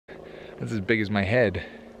That's as big as my head.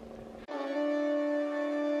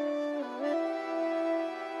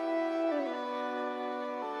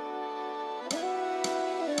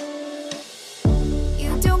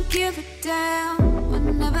 You don't give a damn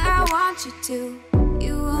whenever I want you to.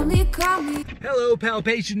 You only call me. Hello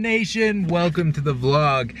Palpation Nation, welcome to the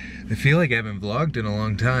vlog. I feel like I haven't vlogged in a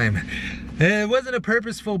long time. It wasn't a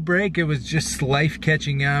purposeful break, it was just life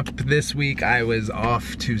catching up. This week I was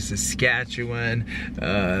off to Saskatchewan.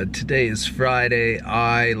 Today is Friday.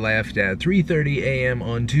 I left at 3:30 a.m.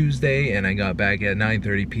 on Tuesday and I got back at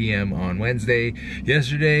 9:30 p.m. on Wednesday.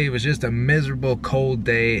 Yesterday was just a miserable cold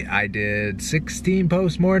day. I did 16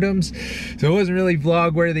 postmortems, so it wasn't really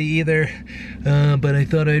vlog worthy either. But I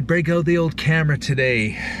thought I'd break out the old camera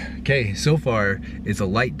today. Okay, so far it's a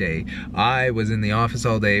light day. I was in the office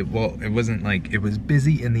all day. Well, it wasn't like it was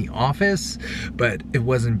busy in the office, but it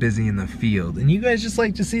wasn't busy in the field. And you guys just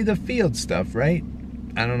like to see the field stuff, right?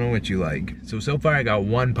 I don't know what you like. So far I got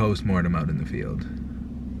one postmortem out in the field.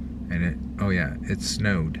 And oh yeah, it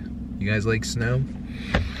snowed. You guys like snow?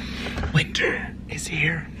 Winter is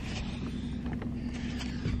here.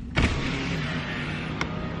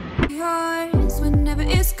 Yours whenever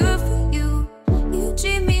it's good for you. You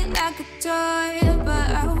treat me like a toy,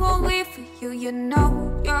 but I won't wait for you. You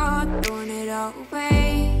know you're throwing it all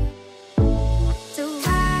away. So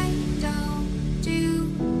why don't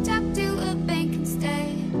you talk to a bank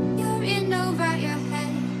instead? You're in over your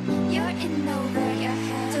head. You're in over your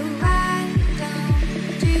head. So why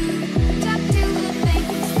don't you talk to a bank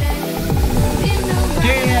instead? You're in over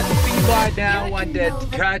your head. At the feedlot now, one dead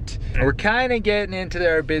cut. We're kind of getting into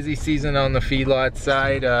our busy season on the feedlot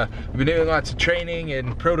side. We've been doing lots of training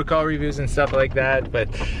and protocol reviews and stuff like that, but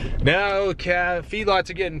now feedlots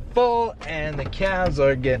are getting full and the calves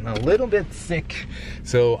are getting a little bit sick.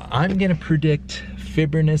 So I'm gonna predict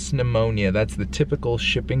fibrinous pneumonia. That's the typical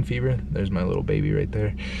shipping fever. There's my little baby right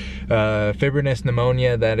there. Fibrinous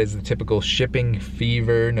pneumonia, that is the typical shipping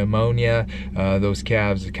fever, pneumonia. Those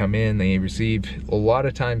calves that come in, they receive a lot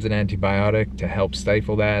of times an antibiotic to help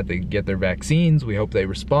stifle that. They get their vaccines. We hope they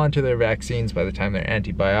respond to their vaccines by the time their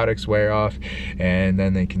antibiotics wear off, and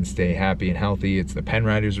then they can stay happy and healthy. It's the pen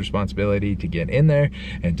rider's responsibility to get in there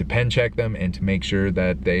and to pen check them and to make sure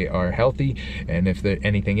that they are healthy. And if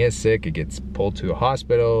anything is sick, it gets pulled to a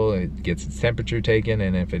hospital, it gets its temperature taken,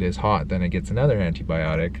 and if it is hot, then it gets another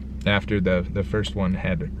antibiotic after the first one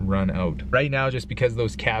had run out. Right now, just because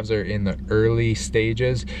those calves are in the early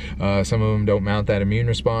stages, some of them don't mount that immune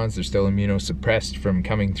response. They're still immunosuppressed from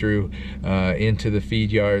coming through into the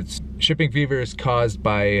feed yards. Shipping fever is caused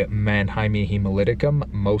by Mannheimia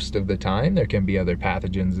hemolyticum most of the time. There can be other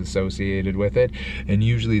pathogens associated with it, and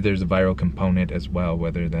usually there's a viral component as well,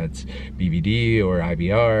 whether that's BVD or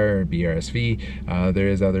IBR or BRSV. There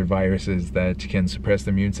is other viruses that can suppress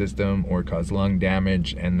the immune system or cause lung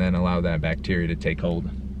damage and then allow that bacteria to take hold.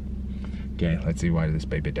 Okay, let's see why this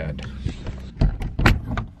baby died.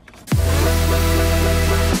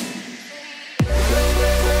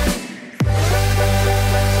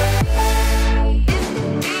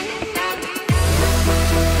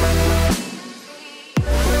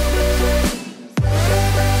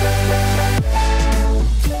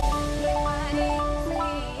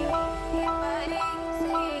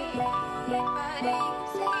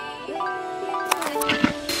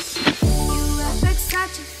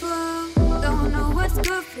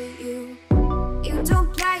 Good for you. You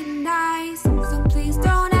don't play nice, so please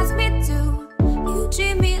don't ask me to. You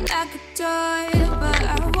treat me like a toy, but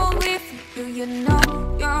I won't wait for you. You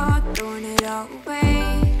know you're throwing it all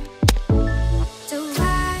away. So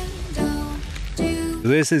why don't you?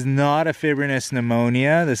 This is not a fibrinous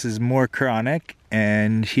pneumonia. This is more chronic.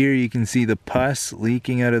 And here you can see the pus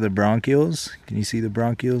leaking out of the bronchioles. Can you see the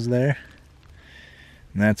bronchioles there?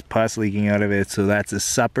 And that's pus leaking out of it, so that's a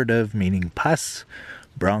suppurative, meaning pus,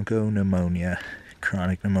 bronchopneumonia,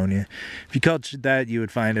 chronic pneumonia. If you cultured that, you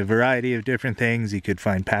would find a variety of different things. You could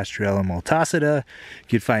find Pasteurella multocida, you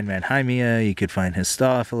could find Mannheimia, you could find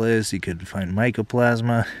Histophilus, you could find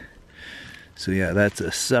Mycoplasma. So yeah, that's a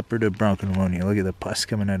suppurative bronchopneumonia. Look at the pus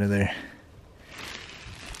coming out of there.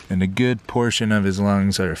 And a good portion of his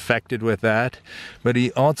lungs are affected with that. But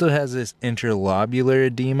he also has this interlobular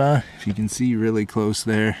edema, if you can see really close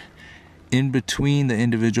there. In between the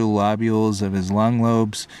individual lobules of his lung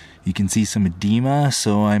lobes, you can see some edema,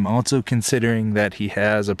 so I'm also considering that he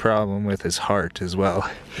has a problem with his heart as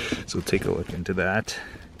well. So take a look into that.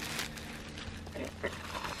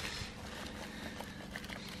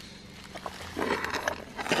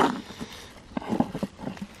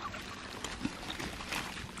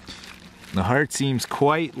 The heart seems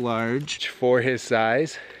quite large for his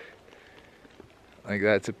size. Like,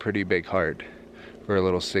 that's a pretty big heart for a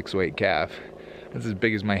little 6-weight calf. That's as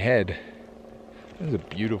big as my head. That's a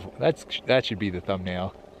beautiful, that should be the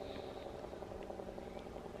thumbnail.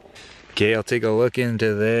 Okay, I'll take a look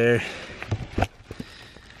into there.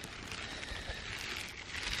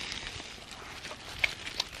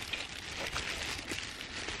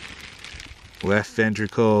 Left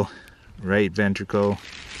ventricle, right ventricle.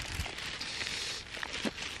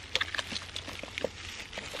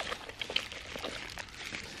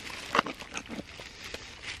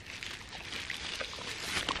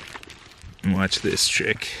 And watch this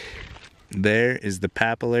trick. There is the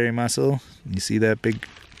papillary muscle. You see that big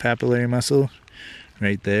papillary muscle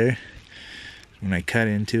right there? When I cut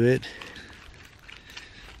into it,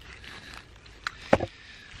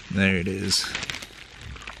 there it is.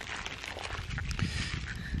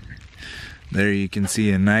 There you can see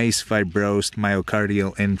a nice fibrosed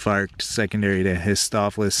myocardial infarct secondary to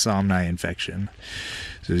Histophilus somni infection.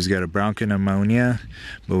 So he's got a bronchopneumonia,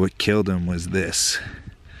 but what killed him was this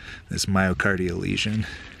myocardial lesion.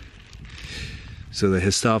 So the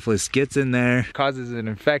Histophilus gets in there, causes an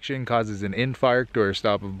infection, causes an infarct or a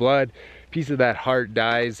stop of blood. Piece of that heart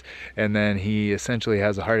dies, and then he essentially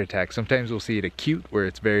has a heart attack. Sometimes we'll see it acute where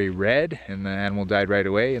it's very red and the animal died right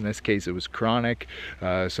away. In this case it was chronic.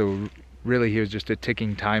 So really he was just a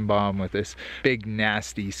ticking time bomb with this big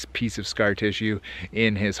nasty piece of scar tissue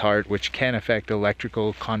in his heart, which can affect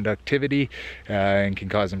electrical conductivity and can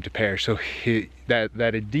cause him to perish. So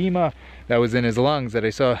that edema that was in his lungs, that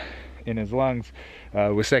I saw in his lungs,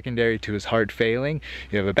 was secondary to his heart failing.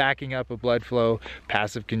 You have a backing up of blood flow,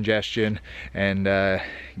 passive congestion, and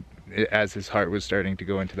as his heart was starting to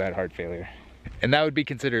go into that heart failure. And that would be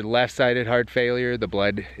considered left-sided heart failure. The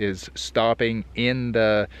blood is stopping in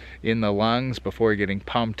the lungs before getting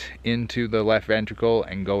pumped into the left ventricle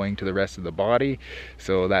and going to the rest of the body.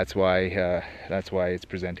 So that's why it's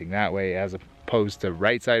presenting that way, as opposed to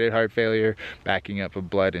right-sided heart failure, backing up of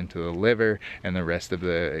blood into the liver and the rest of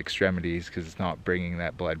the extremities, because it's not bringing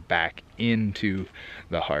that blood back into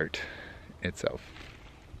the heart itself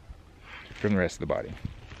from the rest of the body.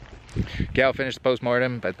 Okay, I'll finish the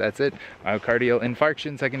post-mortem, but that's it. Myocardial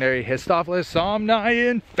infarction, secondary Histophilus somni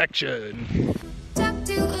infection. Talk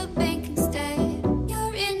to a bank instead.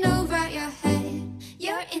 You're in over your head.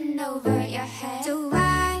 You're in over your head. So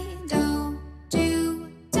why don't you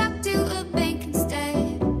talk to a bank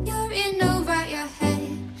instead? You're in over your head.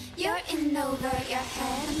 You're in over your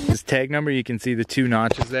head. This tag number, you can see the 2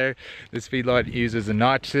 notches there. This feedlot uses a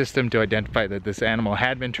notch system to identify that this animal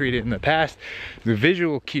had been treated in the past. The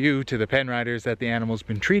visual cue to the pen riders that the animal's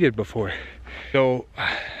been treated before. So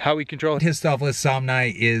how we control Histophilus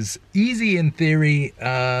somni is easy in theory,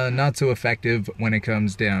 not so effective when it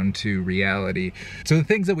comes down to reality. So the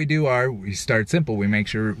things that we do are, we start simple. We make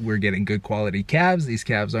sure we're getting good quality calves. These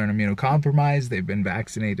calves aren't immunocompromised. They've been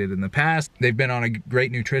vaccinated in the past. They've been on a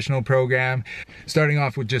great nutritional program, starting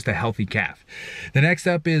off with just a healthy calf. The next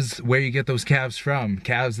up is where you get those calves from.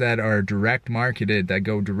 Calves that are direct marketed, that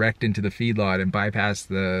go direct into the feedlot and bypass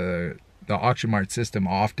the auction mart system,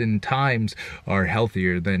 oftentimes are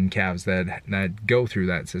healthier than calves that go through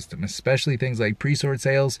that system, especially things like pre-sort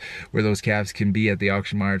sales, where those calves can be at the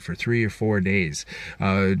auction mart for 3 or 4 days.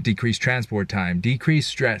 Decreased transport time, decreased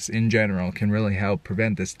stress in general can really help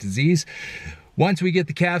prevent this disease. Once we get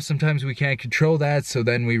the calves, sometimes we can't control that, so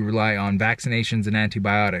then we rely on vaccinations and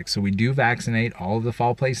antibiotics. So we do vaccinate all of the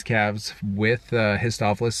fall-placed calves with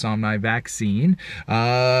Histophilus somni vaccine.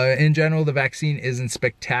 In general, the vaccine isn't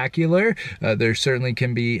spectacular. There certainly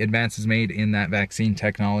can be advances made in that vaccine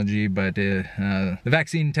technology, but the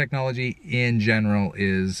vaccine technology in general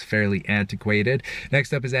is fairly antiquated.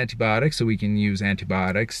 Next up is antibiotics. So we can use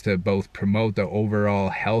antibiotics to both promote the overall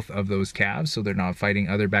health of those calves, so they're not fighting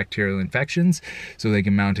other bacterial infections, so they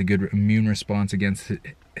can mount a good immune response against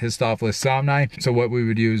Histophilus somni. So what we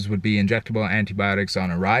would use would be injectable antibiotics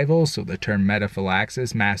on arrival, so the term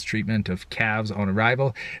metaphylaxis, mass treatment of calves on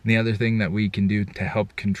arrival. And the other thing that we can do to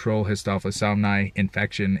help control Histophilus somni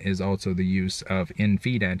infection is also the use of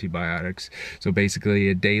in-feed antibiotics. So basically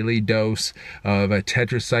a daily dose of a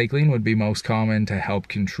tetracycline would be most common to help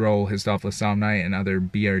control Histophilus somni and other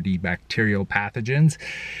BRD bacterial pathogens.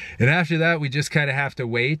 And after that, we just kind of have to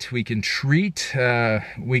wait. We can treat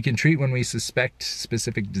when we suspect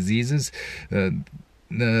specific diseases.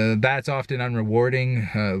 That's often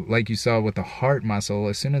unrewarding. Like you saw with the heart muscle,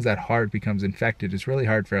 as soon as that heart becomes infected, it's really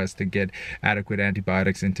hard for us to get adequate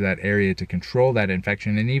antibiotics into that area to control that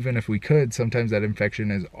infection. And even if we could, sometimes that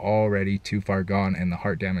infection is already too far gone and the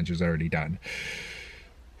heart damage is already done.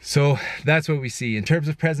 So that's what we see. In terms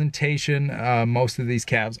of presentation, most of these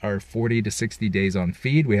calves are 40 to 60 days on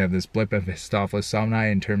feed. We have this blip of Histophilus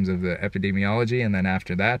somni in terms of the epidemiology, and then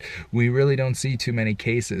after that, we really don't see too many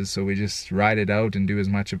cases, so we just ride it out and do as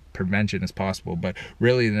much of prevention as possible. But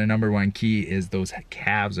really the number one key is those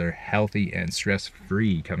calves are healthy and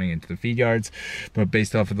stress-free coming into the feed yards. But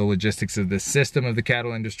based off of the logistics of the system of the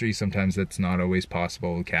cattle industry, sometimes that's not always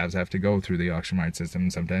possible. Calves have to go through the auction mart system.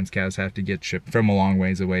 Sometimes calves have to get shipped from a long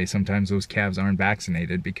ways away. Sometimes those calves aren't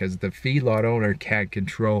vaccinated because the feedlot owner can't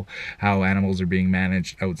control how animals are being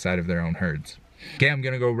managed outside of their own herds. Okay, I'm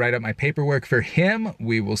gonna go write up my paperwork for him.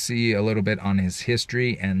 We will see a little bit on his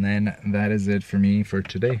history, and then that is it for me for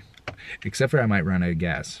today. Except for I might run out of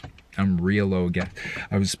gas. I'm real low gas.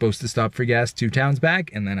 I was supposed to stop for gas 2 towns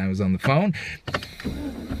back, and then I was on the phone.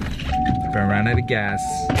 If I run out of gas,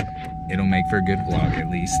 it'll make for a good vlog at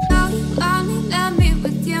least.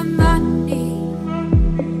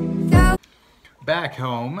 Back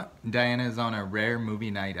home, Diana's on a rare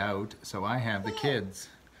movie night out, so I have the kids.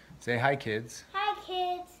 Say hi, kids. Hi,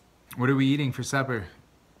 kids. What are we eating for supper?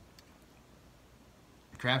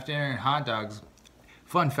 Kraft dinner and hot dogs.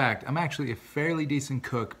 Fun fact, I'm actually a fairly decent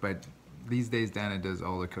cook, but these days Diana does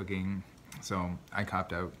all the cooking, so I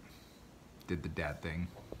copped out, did the dad thing.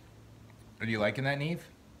 Are you liking that, Neve?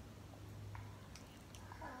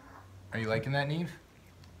 Are you liking that, Neve?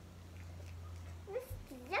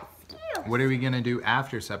 What are we gonna do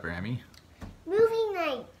after supper, Emmy? Movie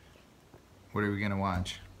night. What are we gonna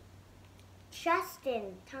watch? Just in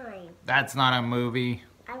time. That's not a movie.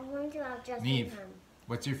 I'm going to have just Neve, in time.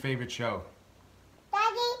 what's your favorite show?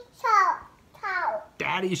 Daddy, show cow.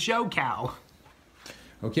 Daddy Show Cow.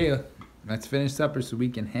 Okay, let's finish supper so we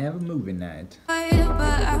can have a movie night. But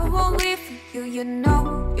I won't wait for you, you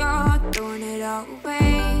know you're throwing it all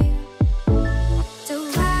away. So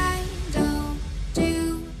why don't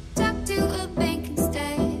you talk to a bank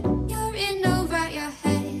instead? You're in over your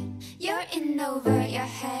head. You're in over your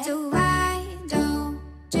head. So why don't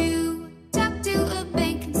you talk to a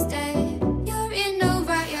bank instead? You're in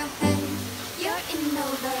over your head. You're in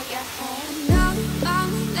over your head. No,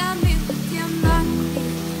 only love me with your money.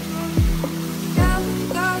 Go,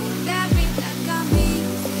 that means I got me.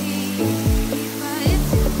 But if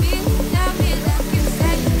you really love me like you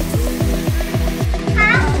said you do,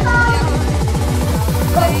 throw it all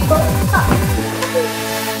away, throw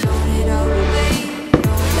it all away.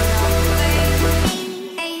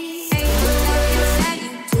 Hey, like you said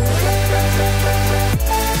you do. Throw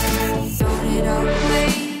it all away, throw it all away.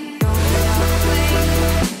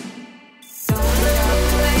 Throw it all away, throw it all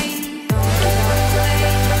away.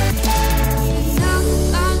 No,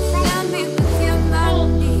 only love me with your money.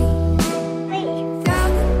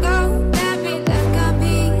 Go, that means I got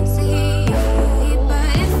me easy. But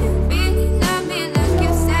if you really love me like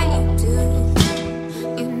you said you do,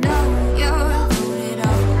 you know you're throwing it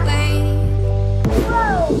all away.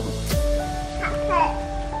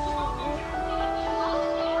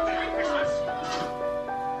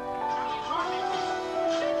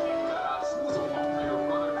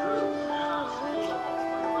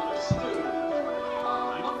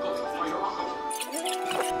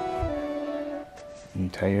 You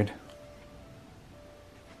tired?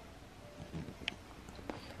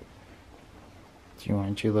 Do you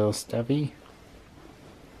want your little stuffy?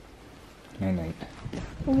 Night night.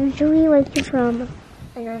 I usually like to from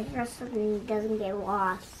and I trust that he doesn't get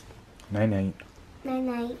lost. Night night. Night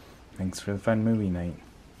night. Thanks for the fun movie night.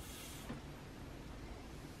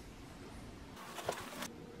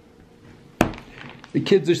 The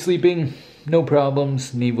kids are sleeping, no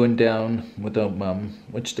problems. Neve went down without mom,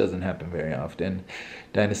 which doesn't happen very often.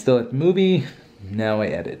 Dinah's still at the movie. Now I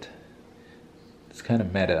edit. It's kind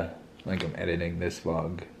of meta, like I'm editing this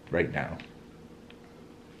vlog right now.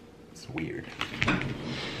 It's weird.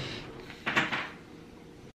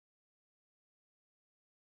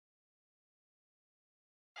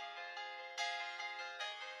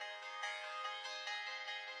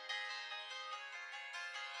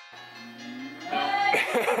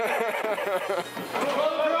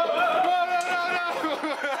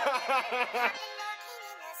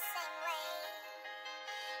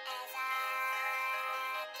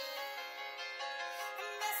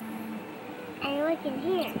 I look in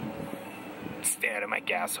here. Stay out of my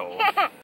gas hole.